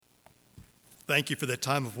Thank you for that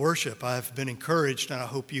time of worship. I've been encouraged, and I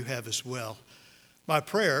hope you have as well. My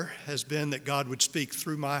prayer has been that God would speak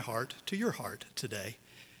through my heart to your heart today,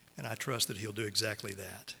 and I trust that He'll do exactly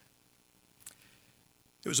that.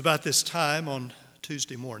 It was about this time on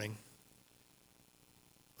Tuesday morning,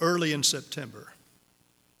 early in September,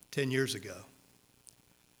 10 years ago.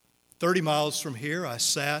 30 miles from here, I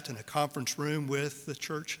sat in a conference room with the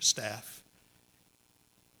church staff,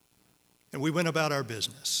 and we went about our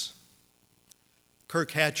business.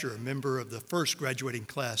 Kirk Hatcher, a member of the first graduating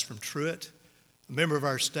class from Truett, a member of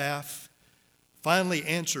our staff, finally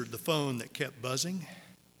answered the phone that kept buzzing.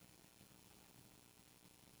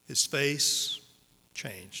 His face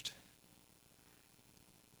changed.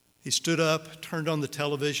 He stood up, turned on the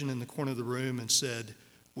television in the corner of the room, and said,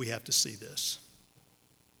 "We have to see this."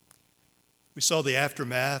 We saw the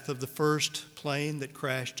aftermath of the first plane that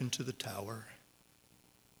crashed into the tower.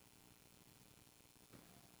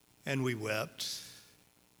 And we wept.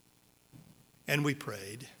 And we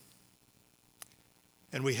prayed.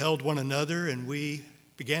 And we held one another and we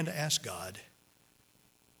began to ask God,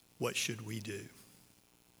 what should we do?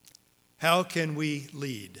 How can we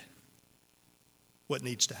lead what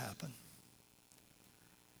needs to happen?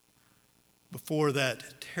 Before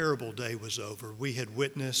that terrible day was over, we had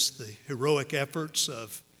witnessed the heroic efforts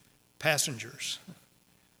of passengers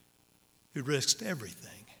who risked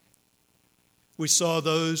everything. We saw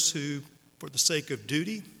those who, for the sake of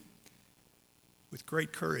duty, with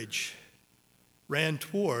great courage, ran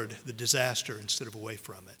toward the disaster instead of away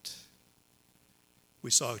from it.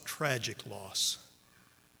 We saw a tragic loss.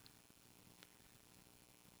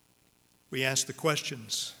 We asked the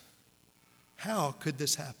questions, how could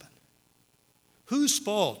this happen? Whose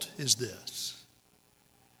fault is this?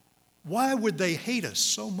 Why would they hate us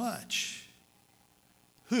so much?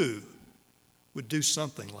 Who would do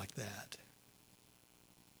something like that?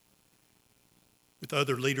 With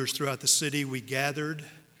other leaders throughout the city, we gathered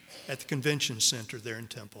at the convention center there in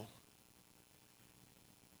Temple.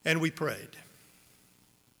 And we prayed.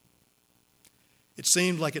 It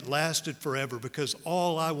seemed like it lasted forever because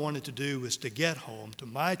all I wanted to do was to get home to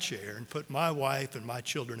my chair and put my wife and my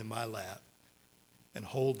children in my lap and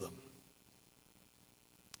hold them.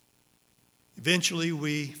 Eventually,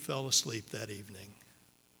 we fell asleep that evening,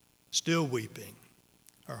 still weeping,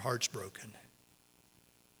 our hearts broken.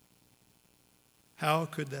 How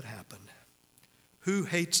could that happen? Who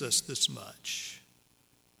hates us this much?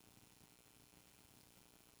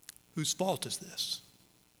 Whose fault is this?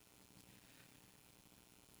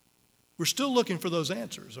 We're still looking for those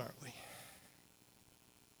answers, aren't we?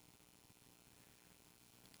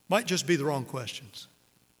 Might just be the wrong questions.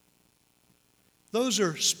 Those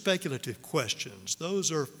are speculative questions.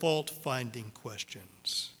 Those are fault-finding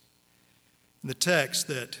questions. In the text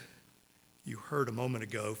that you heard a moment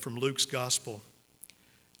ago from Luke's gospel,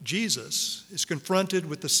 Jesus is confronted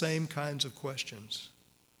with the same kinds of questions.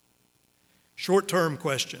 Short-term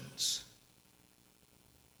questions,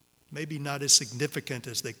 maybe not as significant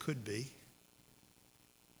as they could be.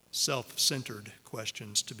 Self-centered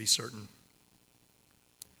questions, to be certain.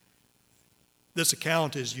 This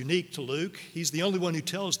account is unique to Luke. He's the only one who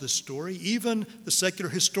tells this story. Even the secular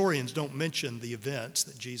historians don't mention the events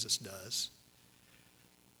that Jesus does.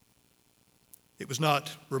 It was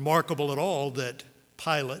not remarkable at all that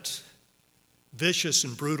Pilate, vicious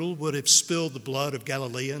and brutal, would have spilled the blood of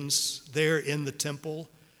Galileans there in the temple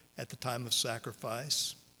at the time of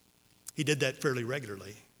sacrifice. He did that fairly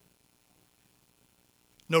regularly.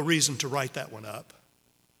 No reason to write that one up.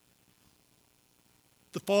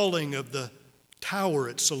 The falling of the tower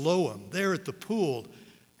at Siloam, there at the pool,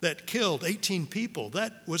 that killed 18 people,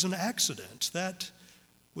 that was an accident. That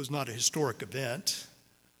was not a historic event.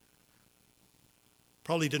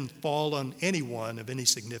 Probably didn't fall on anyone of any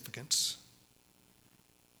significance.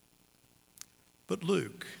 But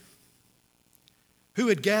Luke, who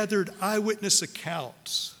had gathered eyewitness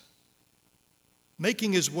accounts,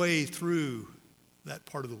 making his way through that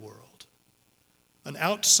part of the world, an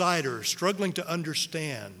outsider struggling to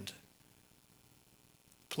understand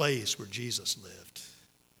the place where Jesus lived,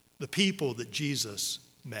 the people that Jesus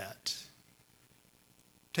met,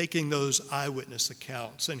 taking those eyewitness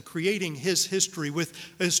accounts and creating his history with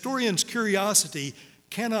a historian's curiosity,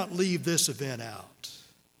 cannot leave this event out.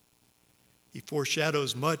 He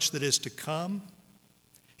foreshadows much that is to come.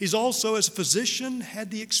 He's also, as a physician, had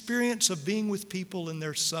the experience of being with people in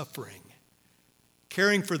their suffering,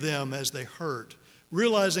 caring for them as they hurt,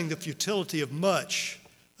 realizing the futility of much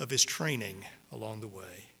of his training along the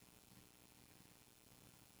way.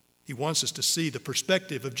 He wants us to see the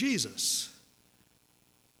perspective of Jesus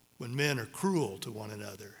when men are cruel to one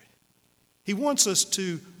another. He He wants us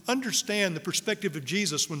to understand the perspective of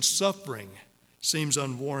Jesus when suffering seems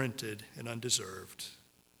unwarranted and undeserved.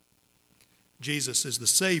 Jesus is the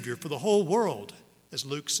Savior for the whole world, as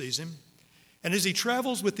Luke sees him. And as he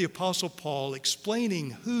travels with the Apostle Paul explaining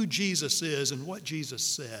who Jesus is and what Jesus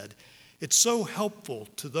said, it's so helpful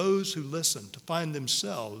to those who listen to find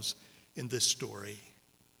themselves in this story,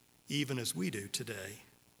 even as we do today.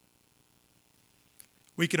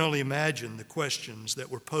 We can only imagine the questions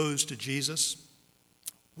that were posed to Jesus.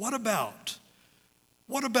 What about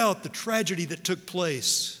the tragedy that took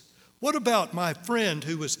place? What about my friend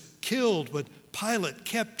who was killed when Pilate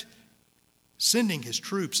kept sending his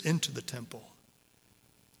troops into the temple?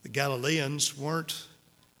 The Galileans weren't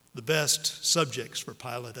the best subjects for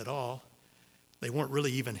Pilate at all. They weren't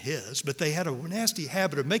really even his, but they had a nasty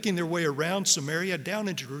habit of making their way around Samaria down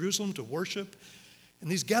into Jerusalem to worship. And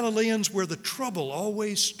these Galileans, where the trouble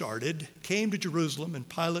always started, came to Jerusalem, and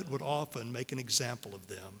Pilate would often make an example of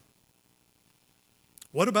them.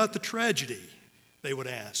 What about the tragedy? They would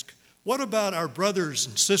ask. What about our brothers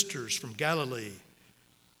and sisters from Galilee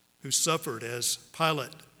who suffered as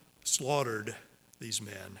Pilate slaughtered these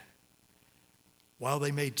men while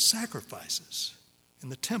they made sacrifices in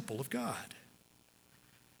the temple of God?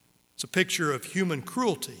 It's a picture of human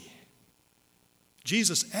cruelty.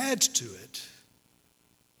 Jesus adds to it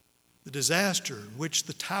the disaster in which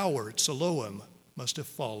the tower at Siloam must have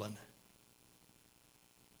fallen.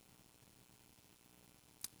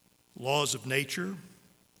 Laws of nature,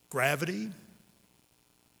 gravity,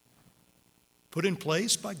 put in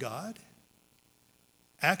place by God.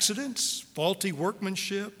 Accidents, faulty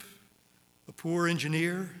workmanship, a poor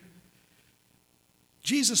engineer.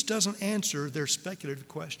 Jesus doesn't answer their speculative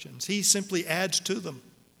questions. He simply adds to them.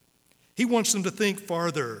 He wants them to think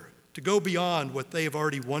farther, to go beyond what they have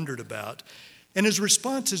already wondered about. And his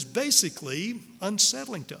response is basically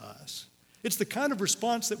unsettling to us. It's the kind of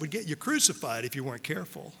response that would get you crucified if you weren't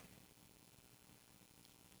careful.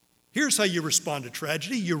 Here's how you respond to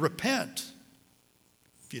tragedy. You repent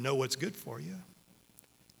if you know what's good for you.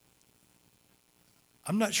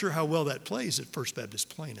 I'm not sure how well that plays at First Baptist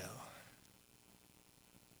Plano.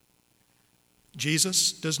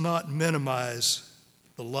 Jesus does not minimize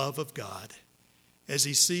the love of God as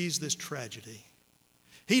he sees this tragedy.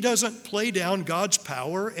 He doesn't play down God's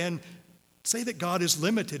power and say that God is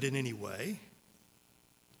limited in any way.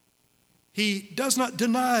 He does not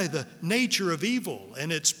deny the nature of evil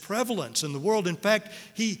and its prevalence in the world. In fact,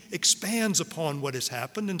 he expands upon what has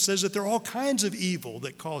happened and says that there are all kinds of evil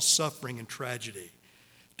that cause suffering and tragedy.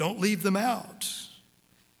 Don't leave them out.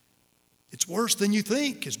 It's worse than you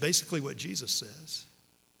think, is basically what Jesus says.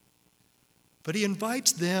 But he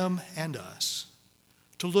invites them and us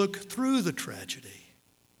to look through the tragedy,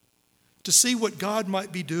 to see what God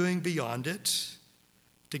might be doing beyond it,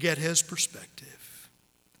 to get his perspective.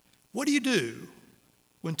 What do you do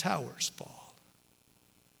when towers fall?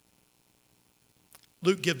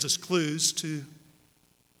 Luke gives us clues to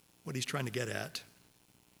what he's trying to get at.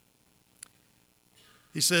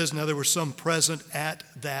 He says, now there were some present at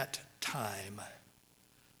that time.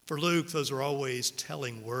 For Luke, those are always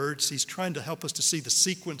telling words. He's trying to help us to see the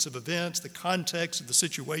sequence of events, the context of the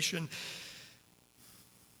situation.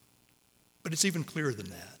 But it's even clearer than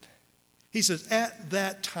that. He says, at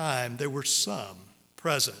that time there were some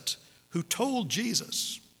present who told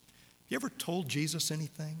Jesus. You ever told Jesus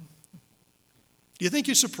anything? Do you think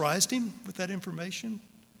you surprised him with that information?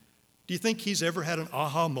 Do you think he's ever had an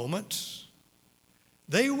aha moment?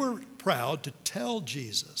 They were proud to tell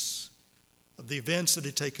Jesus of the events that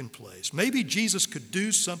had taken place. Maybe Jesus could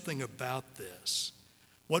do something about this.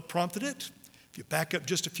 What prompted it? If you back up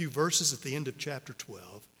just a few verses at the end of chapter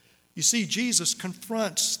 12, you see Jesus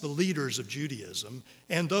confronts the leaders of Judaism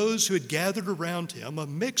and those who had gathered around him, a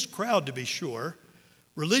mixed crowd to be sure,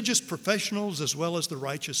 religious professionals as well as the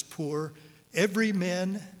righteous poor, every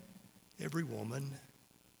man, every woman.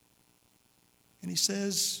 And he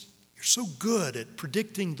says, you're so good at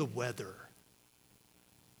predicting the weather.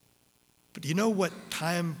 But do you know what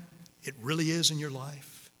time it really is in your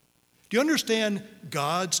life? Do you understand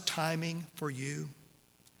God's timing for you?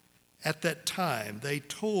 At that time, they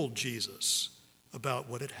told Jesus about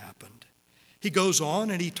what had happened. He goes on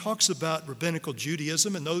and he talks about rabbinical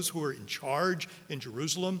Judaism and those who are in charge in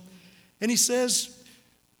Jerusalem. And he says,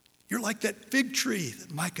 you're like that fig tree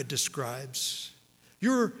that Micah describes.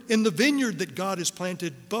 You're in the vineyard that God has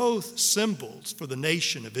planted, both symbols for the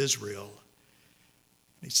nation of Israel.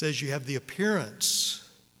 And he says you have the appearance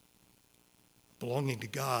belonging to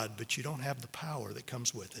God, but you don't have the power that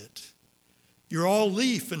comes with it. You're all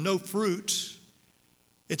leaf and no fruit.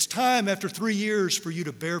 It's time after 3 years for you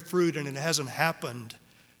to bear fruit, and it hasn't happened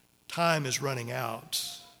Time is running out.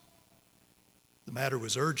 The matter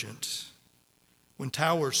was urgent. When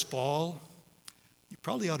towers fall, you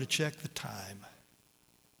probably ought to check the time.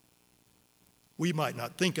 We might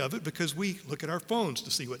not think of it because we look at our phones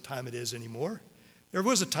to see what time it is anymore. There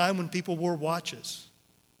was a time when people wore watches.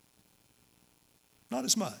 Not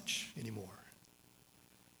as much anymore.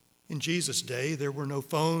 In Jesus' day, there were no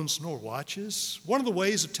phones nor watches. One of the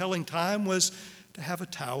ways of telling time was to have a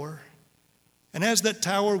tower. And as that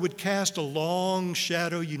tower would cast a long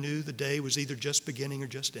shadow, you knew the day was either just beginning or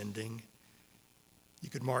just ending. You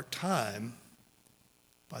could mark time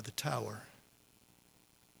by the tower.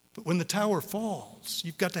 But when the tower falls,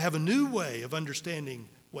 you've got to have a new way of understanding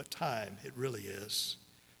what time it really is.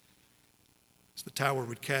 As the tower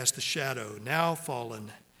would cast the shadow, now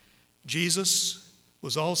fallen, Jesus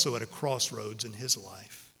was also at a crossroads in his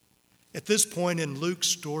life. At this point in Luke's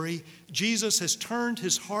story, Jesus has turned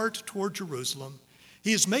his heart toward Jerusalem.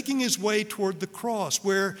 He is making his way toward the cross,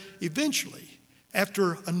 where eventually,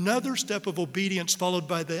 after another step of obedience followed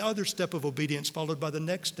by the other step of obedience followed by the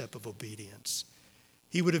next step of obedience,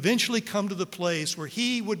 he would eventually come to the place where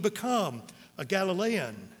he would become a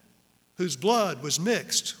Galilean whose blood was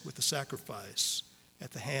mixed with the sacrifice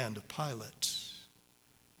at the hand of Pilate.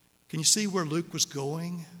 Can you see where Luke was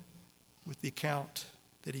going with the account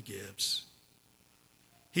that he gives?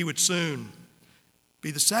 He would soon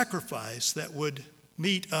be the sacrifice that would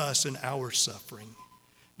meet us in our suffering.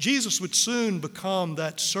 Jesus would soon become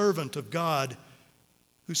that servant of God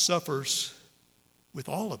who suffers with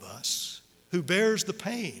all of us, who bears the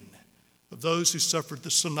pain of those who suffered the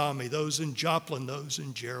tsunami, those in Joplin, those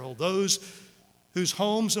in Gerald, those whose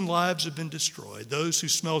homes and lives have been destroyed, those who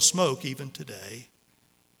smell smoke even today.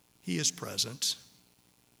 He is present.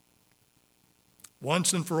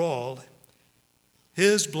 Once and for all,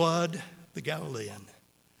 his blood, the Galilean,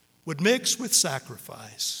 would mix with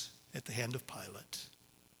sacrifice at the hand of Pilate.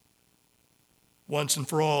 Once and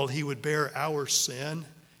for all, he would bear our sin,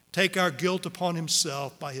 take our guilt upon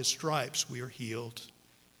himself. By his stripes we are healed.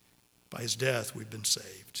 By his death we've been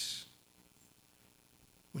saved.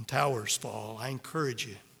 When towers fall, I encourage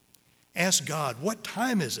you, ask God, what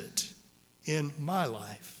time is it in my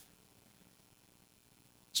life?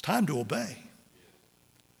 It's time to obey.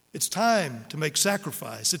 It's time to make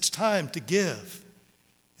sacrifice. It's time to give.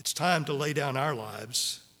 It's time to lay down our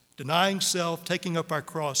lives, denying self, taking up our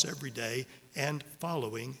cross every day, and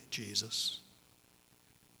following Jesus.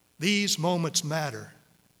 These moments matter.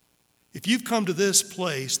 If you've come to this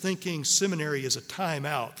place thinking seminary is a time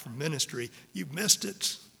out from ministry, you've missed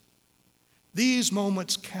it. These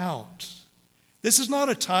moments count. This is not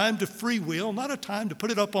a time to freewheel, not a time to put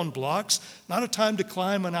it up on blocks, not a time to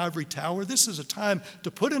climb an ivory tower. This is a time to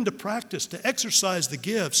put into practice, to exercise the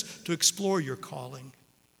gifts, to explore your calling.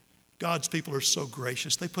 God's people are so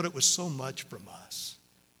gracious. They put up with so much from us.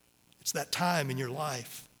 It's that time in your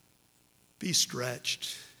life. Be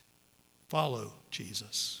stretched. Follow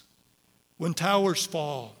Jesus. When towers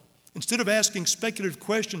fall, instead of asking speculative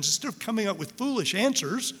questions, instead of coming up with foolish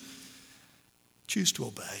answers, choose to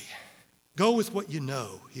obey. Go with what you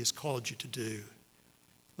know he has called you to do.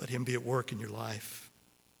 Let him be at work in your life.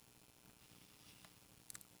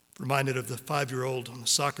 Reminded of the 5-year-old on the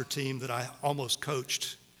soccer team that I almost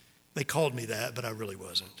coached. They called me that, but I really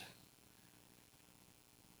wasn't.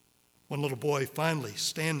 One little boy finally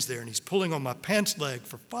stands there and he's pulling on my pants leg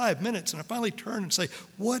for 5 minutes, and I finally turn and say,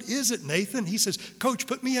 "What is it, Nathan?" He says, "Coach,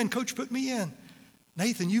 put me in. Coach, put me in."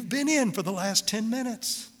 "Nathan, you've been in for the last 10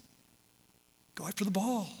 minutes. Go after the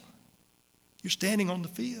ball. You're standing on the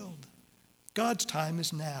field." God's time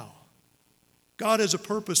is now. God has a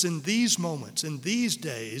purpose in these moments, in these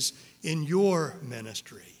days, in your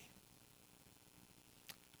ministry.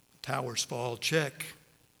 Towers fall, check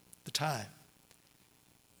the time.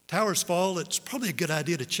 Towers fall, it's probably a good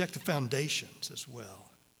idea to check the foundations as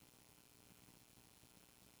well.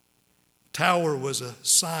 Tower was a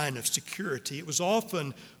sign of security. It was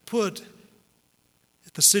often put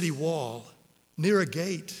at the city wall, near a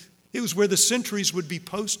gate. It was where the sentries would be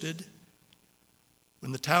posted.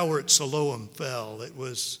 When the tower at Siloam fell, it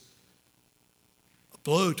was a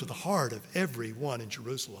blow to the heart of everyone in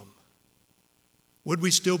Jerusalem. Would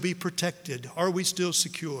we still be protected? Are we still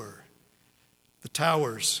secure? The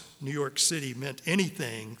towers, New York City, meant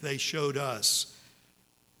anything. They showed us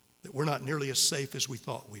that we're not nearly as safe as we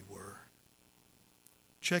thought we were.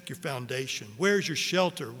 Check your foundation. Where's your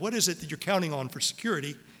shelter? What is it that you're counting on for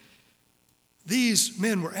security? These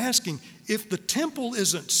men were asking, if the temple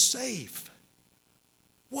isn't safe,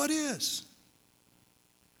 what is?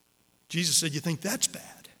 Jesus said, "You think that's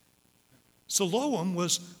bad?" Siloam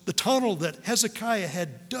was the tunnel that Hezekiah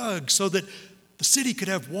had dug so that The city could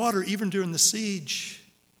have water even during the siege.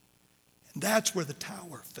 And that's where the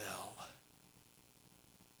tower fell.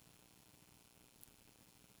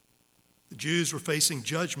 The Jews were facing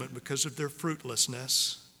judgment because of their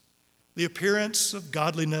fruitlessness, the appearance of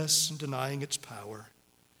godliness and denying its power.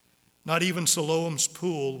 Not even Siloam's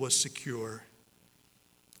pool was secure.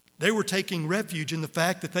 They were taking refuge in the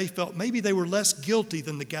fact that they felt maybe they were less guilty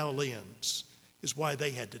than the Galileans, is why they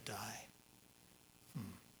had to die.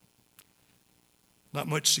 Not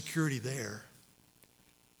much security there.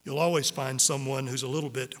 You'll always find someone who's a little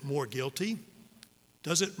bit more guilty.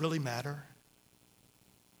 Does it really matter?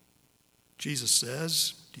 Jesus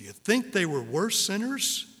says, do you think they were worse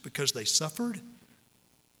sinners because they suffered?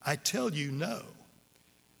 I tell you, no.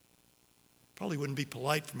 Probably wouldn't be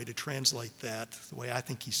polite for me to translate that the way I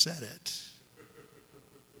think he said it.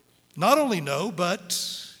 Not only no,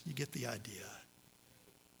 but you get the idea.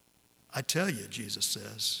 I tell you, Jesus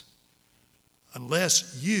says,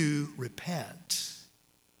 unless you repent,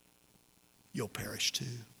 you'll perish too.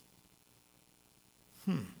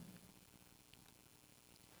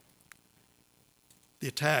 The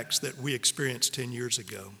attacks that we experienced 10 years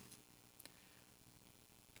ago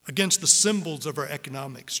against the symbols of our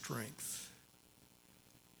economic strength,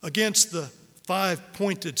 against the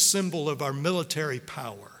five-pointed symbol of our military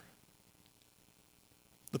power,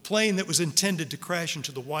 the plane that was intended to crash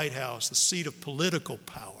into the White House, the seat of political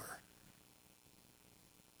power.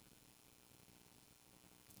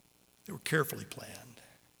 They were carefully planned,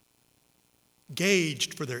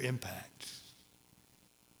 gauged for their impact.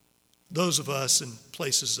 Those of us in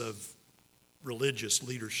places of religious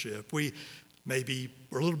leadership, we maybe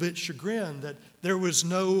were a little bit chagrined that there was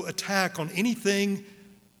no attack on anything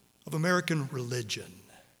of American religion.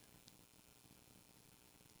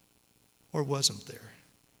 Or wasn't there?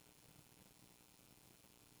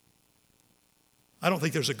 I don't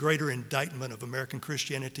think there's a greater indictment of American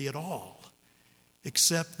Christianity at all,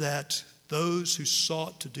 except that those who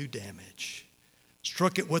sought to do damage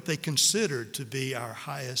struck at what they considered to be our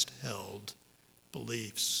highest held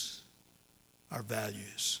beliefs, our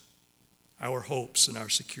values, our hopes, and our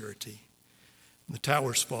security. When the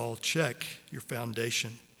towers fall, check your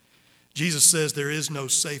foundation. Jesus says there is no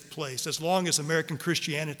safe place. As long as American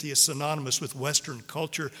Christianity is synonymous with Western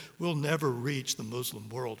culture, we'll never reach the Muslim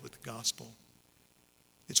world with the gospel.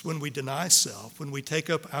 It's when we deny self, when we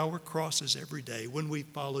take up our crosses every day, when we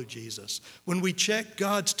follow Jesus, when we check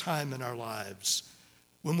God's time in our lives,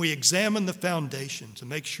 when we examine the foundation to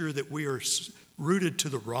make sure that we are rooted to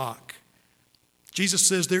the rock. Jesus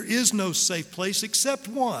says there is no safe place except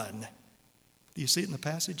one. Do you see it in the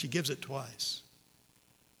passage? He gives it twice.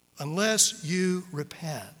 Unless you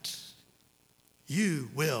repent, you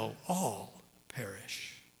will all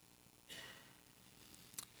perish.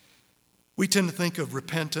 We tend to think of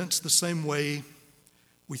repentance the same way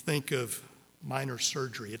we think of minor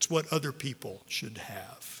surgery. It's what other people should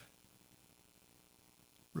have.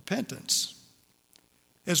 Repentance,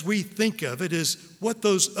 as we think of it, is what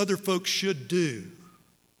those other folks should do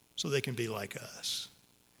so they can be like us.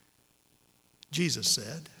 Jesus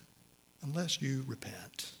said, unless you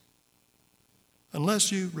repent.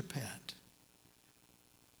 Unless you repent.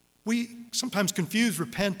 We sometimes confuse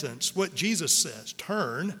repentance, what Jesus says,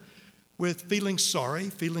 turn, with feeling sorry,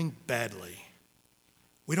 feeling badly.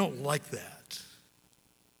 We don't like that.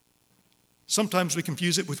 Sometimes we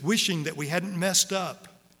confuse it with wishing that we hadn't messed up,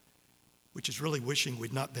 which is really wishing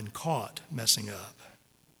we'd not been caught messing up.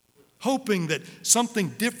 Hoping that something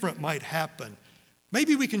different might happen.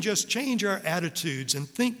 Maybe we can just change our attitudes and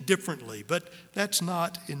think differently, but that's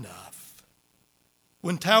not enough.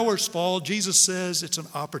 When towers fall, Jesus says it's an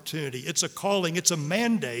opportunity, it's a calling, it's a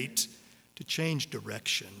mandate to change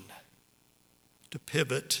direction, to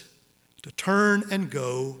pivot, to turn and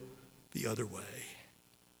go the other way.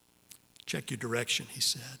 Check your direction, he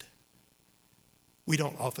said. We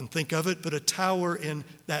don't often think of it, but a tower in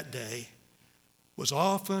that day was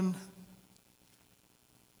often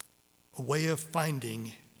a way of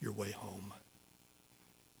finding your way home.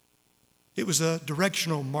 It was a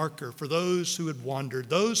directional marker for those who had wandered,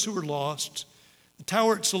 those who were lost. The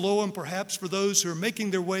tower at Siloam, perhaps for those who are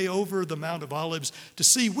making their way over the Mount of Olives to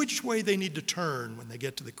see which way they need to turn when they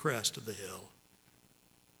get to the crest of the hill.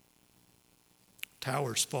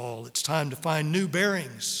 Towers fall. It's time to find new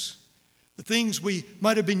bearings. The things we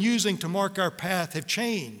might have been using to mark our path have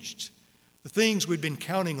changed. The things we'd been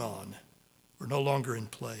counting on are no longer in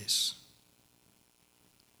place.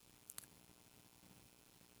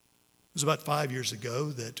 It was about 5 years ago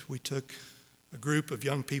that we took a group of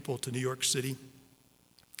young people to New York City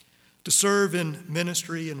to serve in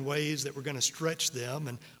ministry in ways that were going to stretch them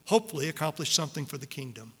and hopefully accomplish something for the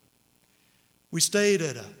kingdom. We stayed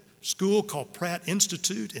at a school called Pratt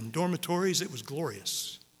Institute in dormitories. It was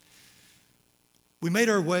glorious. We made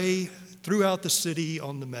our way throughout the city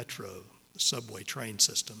on the metro, the subway train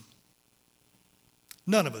system.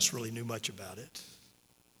 None of us really knew much about it.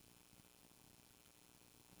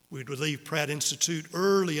 We would leave Pratt Institute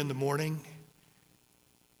early in the morning.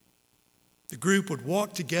 The group would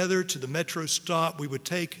walk together to the metro stop. We would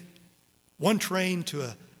take one train to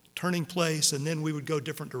a turning place, and then we would go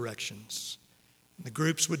different directions. And the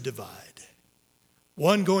groups would divide.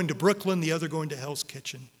 One going to Brooklyn, the other going to Hell's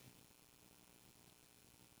Kitchen.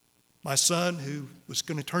 My son, who was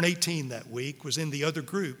going to turn 18 that week, was in the other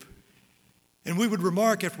group. And we would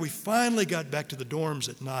remark after we finally got back to the dorms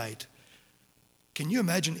at night, can you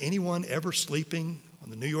imagine anyone ever sleeping on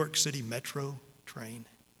the New York City Metro train?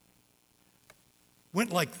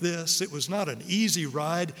 Went like this. It was not an easy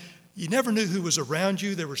ride. You never knew who was around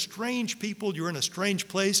you. There were strange people. You were in a strange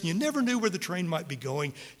place, and you never knew where the train might be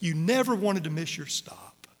going. You never wanted to miss your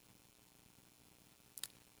stop.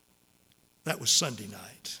 That was Sunday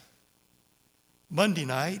night. Monday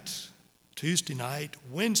night, Tuesday night,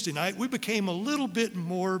 Wednesday night, we became a little bit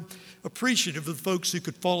more appreciative of the folks who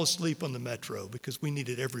could fall asleep on the metro because we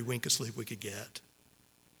needed every wink of sleep we could get.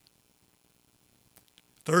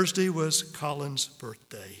 Thursday was Colin's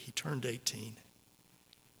birthday. He turned 18.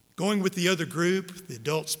 Going with the other group, the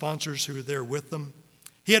adult sponsors who were there with them,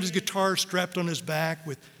 he had his guitar strapped on his back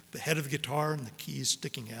with the head of the guitar and the keys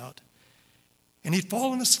sticking out. And he'd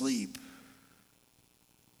fallen asleep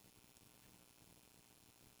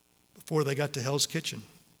before they got to Hell's Kitchen.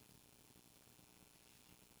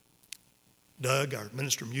 Doug, our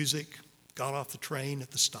minister of music, got off the train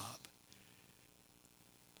at the stop.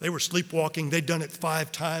 They were sleepwalking. They'd done it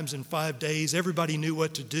 5 times in 5 days. Everybody knew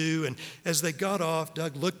what to do. And as they got off,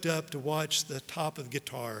 Doug looked up to watch the top of the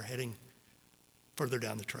guitar heading further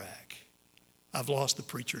down the track. I've lost the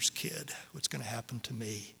preacher's kid. What's going to happen to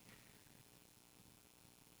me?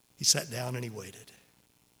 He sat down and he waited.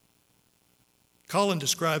 Colin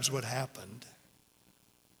describes what happened.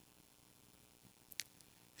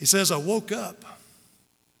 He says, I woke up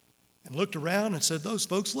and looked around and said, those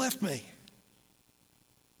folks left me.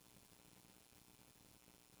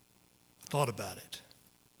 Thought about it.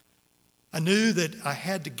 I knew that I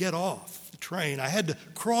had to get off the train. I had to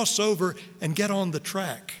cross over and get on the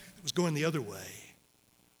track that was going the other way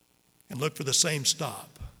and look for the same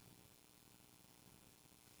stop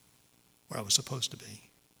where I was supposed to be.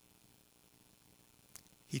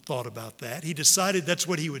 He thought about that. He decided that's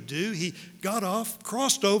what he would do. He got off,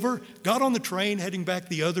 crossed over, got on the train heading back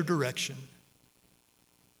the other direction.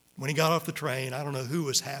 When he got off the train, I don't know who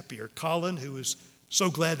was happier, Colin, who was so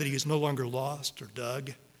glad that he was no longer lost, or Doug,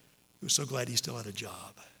 who was so glad he still had a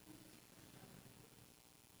job.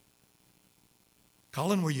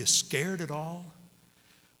 Colin, were you scared at all?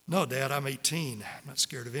 No, Dad, I'm 18. I'm not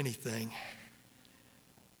scared of anything.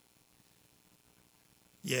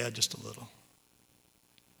 Yeah, just a little.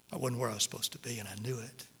 I wasn't where I was supposed to be, and I knew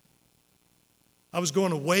it. I was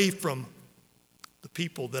going away from the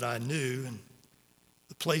people that I knew and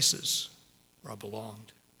the places where I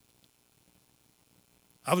belonged.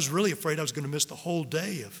 I was really afraid I was going to miss the whole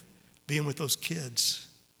day of being with those kids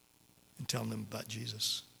and telling them about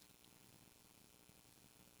Jesus.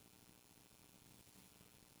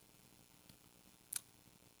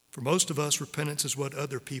 For most of us, repentance is what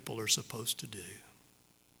other people are supposed to do.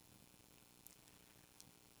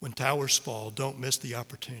 When towers fall, don't miss the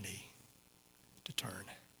opportunity to turn.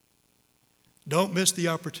 Don't miss the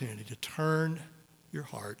opportunity to turn your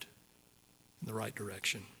heart in the right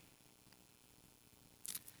direction.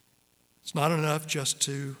 It's not enough just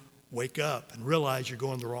to wake up and realize you're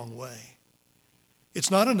going the wrong way. It's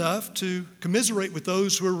not enough to commiserate with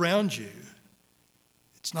those who are around you.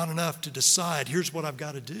 It's not enough to decide, here's what I've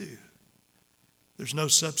got to do. There's no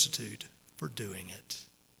substitute for doing it.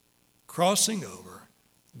 Crossing over,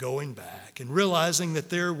 going back, and realizing that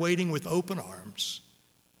they're waiting with open arms.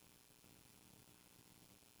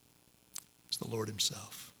 It's the Lord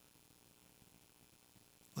himself.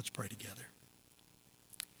 Let's pray together.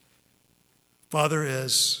 Father,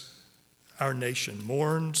 as our nation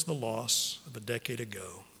mourns the loss of a decade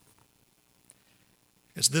ago,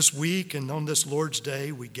 as this week and on this Lord's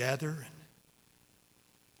Day we gather and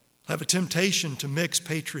have a temptation to mix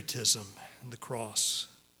patriotism and the cross,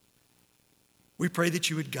 we pray that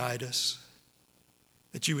you would guide us,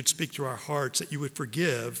 that you would speak to our hearts, that you would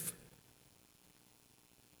forgive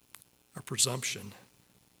our presumption.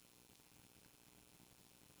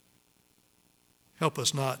 Help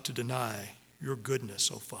us not to deny your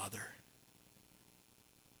goodness, O Father.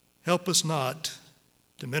 Help us not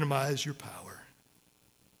to minimize your power.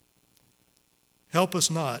 Help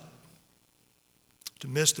us not to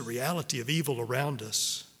miss the reality of evil around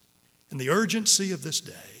us and the urgency of this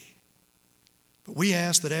day. But we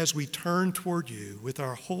ask that as we turn toward you with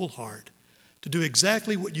our whole heart to do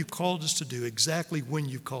exactly what you've called us to do, exactly when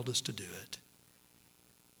you've called us to do it,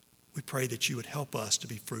 we pray that you would help us to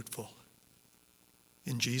be fruitful.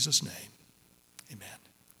 In Jesus' name, amen.